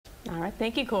All right,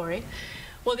 thank you, Corey.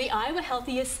 Well, the Iowa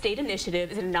Healthiest State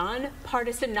Initiative is a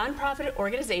nonpartisan, nonprofit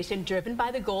organization driven by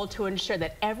the goal to ensure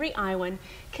that every Iowan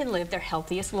can live their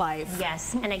healthiest life.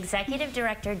 Yes, and Executive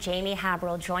Director Jamie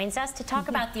Haberl joins us to talk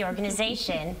about the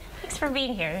organization. Thanks for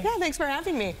being here. Yeah, thanks for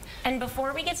having me. And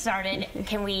before we get started,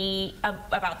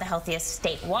 about the Healthiest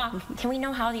State Walk, can we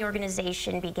know how the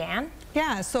organization began?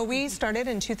 Yeah, so we started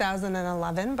in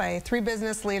 2011 by 3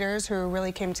 business leaders who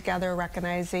really came together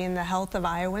recognizing the health of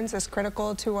Iowans is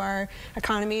critical to our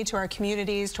economy, to our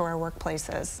communities, to our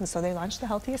workplaces. And so they launched the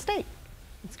Healthiest State.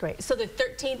 That's great. So the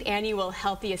 13th annual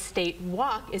Healthiest State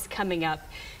Walk is coming up.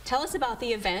 Tell us about the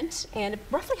event and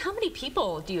roughly how many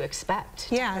people do you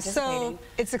expect? Yeah, so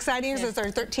it's exciting because it's our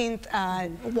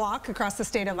 13th walk across the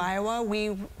state of Iowa.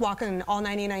 We walk in all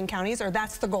 99 counties, or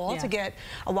that's the goal, to get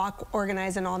a walk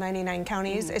organized in all 99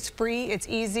 counties. It's free, it's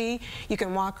easy. You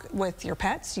can walk with your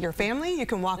pets, your family. You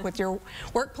can walk with your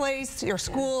workplace, your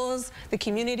schools. The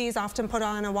communities often put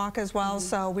on a walk as well.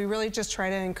 So we really just try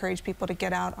to encourage people to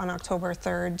get out on October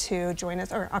 3rd to join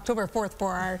us, or October 4th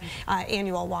for our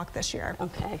annual walk this year.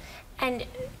 Okay. And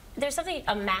there's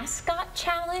a mascot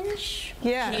challenge?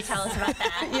 Yes. Can you tell us about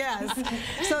that? Yes.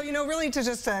 So, really to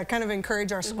just kind of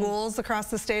encourage our schools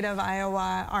across the state of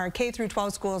Iowa, our K through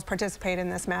 12 schools participate in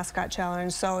this mascot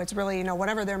challenge. So it's really,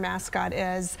 whatever their mascot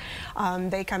is,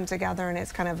 they come together and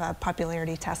it's kind of a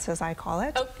popularity test, as I call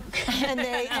it. Oh. And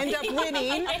they end up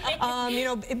winning,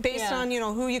 based on,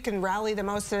 who you can rally the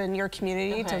most in your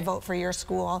community to vote for your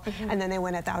school. And then they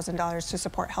win $1,000 to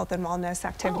support health and wellness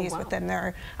activities within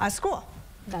their school.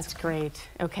 That's great.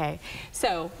 Okay.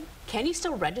 So, can you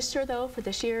still register, though, for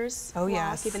this year's walk,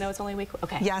 yes. even though it's only a week?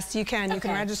 Okay. Yes, you can. You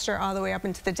can register all the way up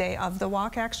into the day of the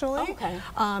walk, actually. Oh, okay.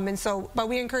 And so, but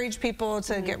we encourage people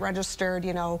to get registered,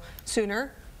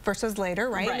 sooner versus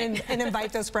later, right? And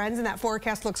invite those friends, and that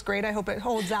forecast looks great. I hope it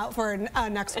holds out for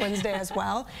next Wednesday as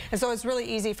well. And so it's really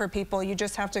easy for people. You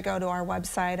just have to go to our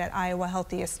website at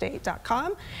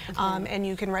iowahealthieststate.com, and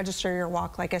you can register your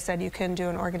walk. Like I said, you can do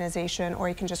an organization, or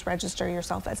you can just register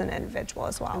yourself as an individual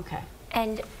as well. Okay.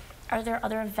 And are there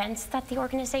other events that the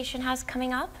organization has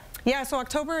coming up? Yeah, so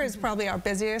October is probably our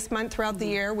busiest month throughout the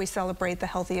year. We celebrate the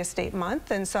Healthiest State Month,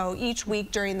 and so each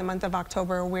week during the month of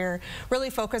October, we're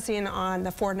really focusing on the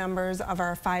 4 numbers of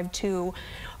our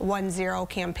 5-2-1-0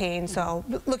 campaign. So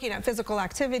looking at physical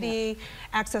activity,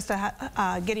 access to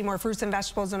getting more fruits and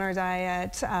vegetables in our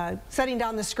diet, setting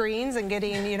down the screens and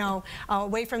getting,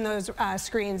 away from those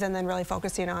screens, and then really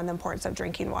focusing on the importance of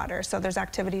drinking water. So there's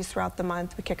activities throughout the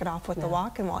month. We kick it off with the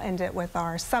walk, and we'll end it with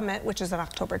our summit, which is on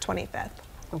October 25th.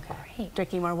 Okay. Great.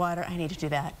 Drinking more water. I need to do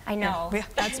that. I know. Yeah,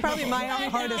 that's probably my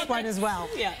hardest one as well.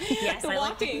 Yeah. Yes, I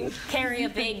like to carry a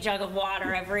big jug of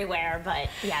water everywhere, but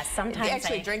yes, sometimes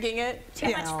actually drinking it.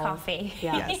 Too much coffee.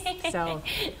 Yes. So,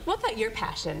 what about your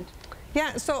passion?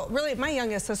 Yeah, so really my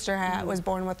youngest sister was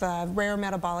born with a rare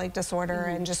metabolic disorder,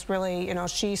 and just really,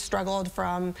 she struggled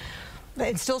from,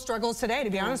 it still struggles today, to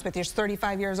be honest with you. She's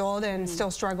 35 years old and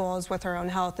still struggles with her own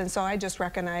health. And so I just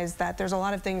recognize that there's a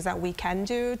lot of things that we can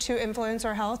do to influence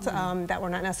our health, that we're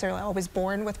not necessarily always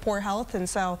born with poor health. And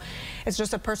so it's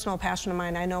just a personal passion of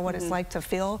mine. I know what it's like to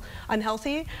feel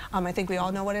unhealthy. I think we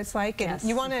all know what it's like. And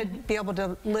you want to be able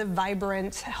to live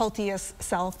vibrant, healthiest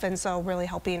self. And so really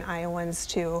helping Iowans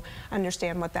to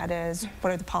understand what that is,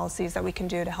 what are the policies that we can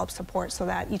do to help support so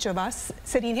that each of us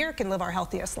sitting here can live our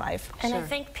healthiest life. And I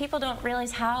think people don't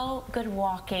realize how good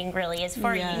walking really is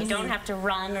for you. You don't have to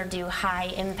run or do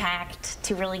high impact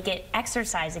to really get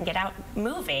exercise and get out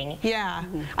moving. Yeah,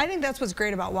 I think that's what's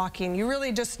great about walking. You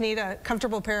really just need a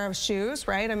comfortable pair of shoes,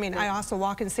 right? I mean, I also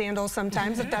walk in sandals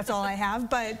sometimes if that's all I have,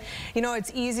 but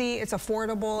it's easy, it's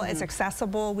affordable, it's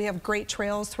accessible. We have great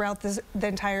trails throughout the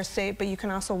entire state, but you can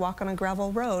also walk on a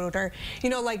gravel road, or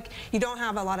like you don't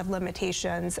have a lot of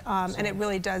limitations, and it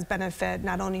really does benefit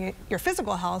not only your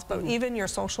physical health, but even your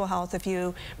social health if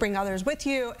you bring others with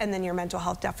you, and then your mental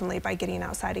health definitely by getting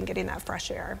outside and getting that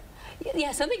fresh air.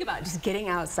 Yeah, something about just getting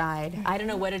outside. I don't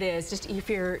know what it is, just if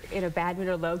you're in a bad mood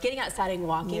or low, getting outside and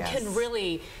walking can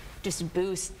really just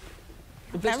boost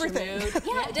everything. Your mood.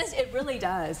 Yeah, it really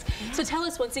does. So tell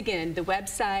us once again the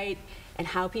website and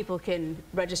how people can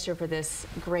register for this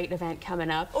great event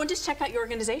coming up, or just check out your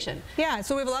organization. Yeah,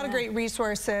 so we have a lot of great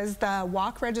resources. The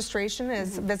walk registration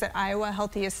is visit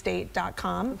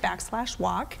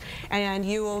iowahealthieststate.com/walk, and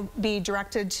you will be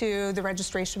directed to the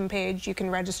registration page. You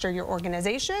can register your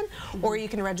organization, or you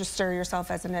can register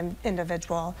yourself as an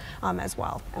individual as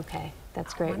well. Okay.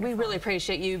 That's great. We really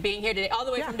appreciate you being here today, all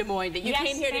the way from Des Moines, that you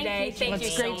came here today. Thank you so much.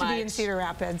 It's great to be in Cedar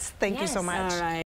Rapids. Thank you so much. All right.